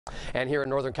And here in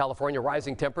Northern California,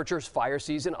 rising temperatures, fire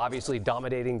season obviously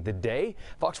dominating the day.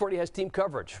 Fox 40 has team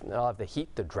coverage of the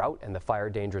heat, the drought, and the fire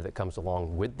danger that comes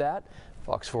along with that.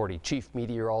 Fox 40 Chief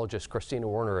Meteorologist Christina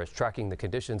Warner is tracking the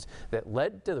conditions that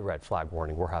led to the red flag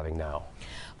warning we're having now.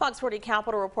 Fox 40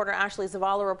 Capitol reporter Ashley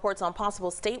Zavala reports on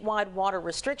possible statewide water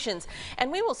restrictions.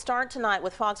 And we will start tonight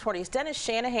with Fox 40's Dennis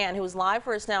Shanahan, who is live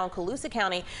for us now in Colusa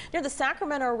County near the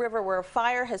Sacramento River, where a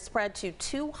fire has spread to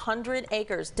 200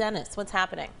 acres. Dennis, what's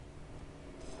happening?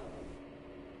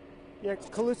 Yeah,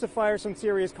 Colusa Fire, some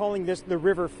areas calling this the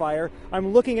river fire.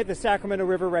 I'm looking at the Sacramento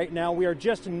River right now. We are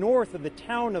just north of the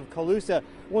town of Colusa.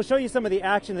 We'll show you some of the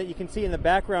action that you can see in the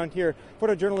background here.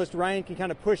 Photojournalist Ryan can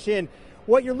kind of push in.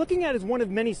 What you're looking at is one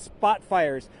of many spot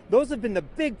fires. Those have been the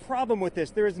big problem with this.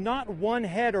 There is not one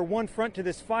head or one front to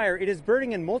this fire. It is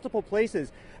burning in multiple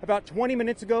places. About 20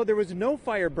 minutes ago, there was no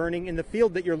fire burning in the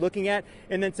field that you're looking at,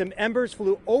 and then some embers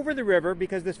flew over the river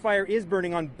because this fire is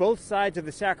burning on both sides of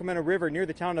the Sacramento River near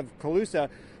the town of Colusa.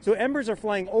 So embers are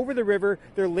flying over the river,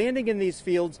 they're landing in these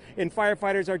fields, and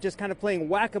firefighters are just kind of playing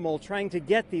whack-a-mole trying to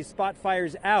get these spot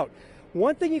fires out.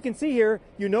 One thing you can see here,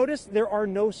 you notice there are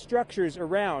no structures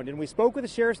around. And we spoke with the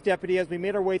sheriff's deputy as we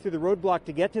made our way through the roadblock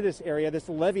to get to this area, this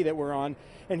levee that we're on.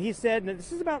 And he said, and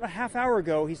this is about a half hour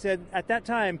ago, he said at that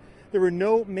time there were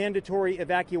no mandatory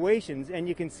evacuations. And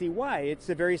you can see why. It's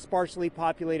a very sparsely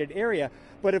populated area.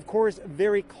 But of course,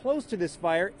 very close to this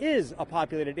fire is a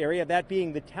populated area, that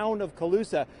being the town of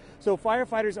Colusa. So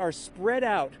firefighters are spread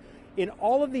out in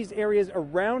all of these areas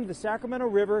around the Sacramento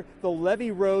River, the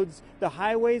levee roads, the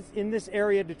highways in this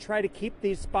area to try to keep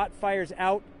these spot fires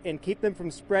out and keep them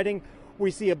from spreading.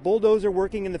 We see a bulldozer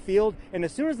working in the field, and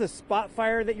as soon as the spot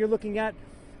fire that you're looking at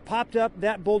popped up,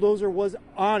 that bulldozer was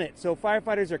on it. So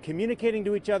firefighters are communicating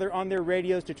to each other on their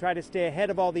radios to try to stay ahead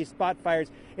of all these spot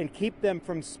fires and keep them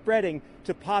from spreading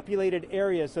to populated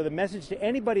areas. So the message to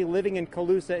anybody living in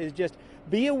Colusa is just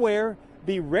be aware,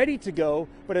 be ready to go.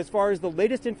 But as far as the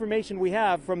latest information we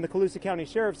have from the Colusa County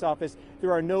Sheriff's Office,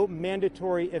 there are no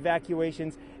mandatory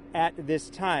evacuations at this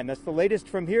time. That's the latest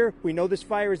from here. We know this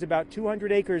fire is about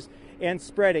 200 acres and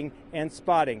spreading and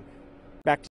spotting. Back to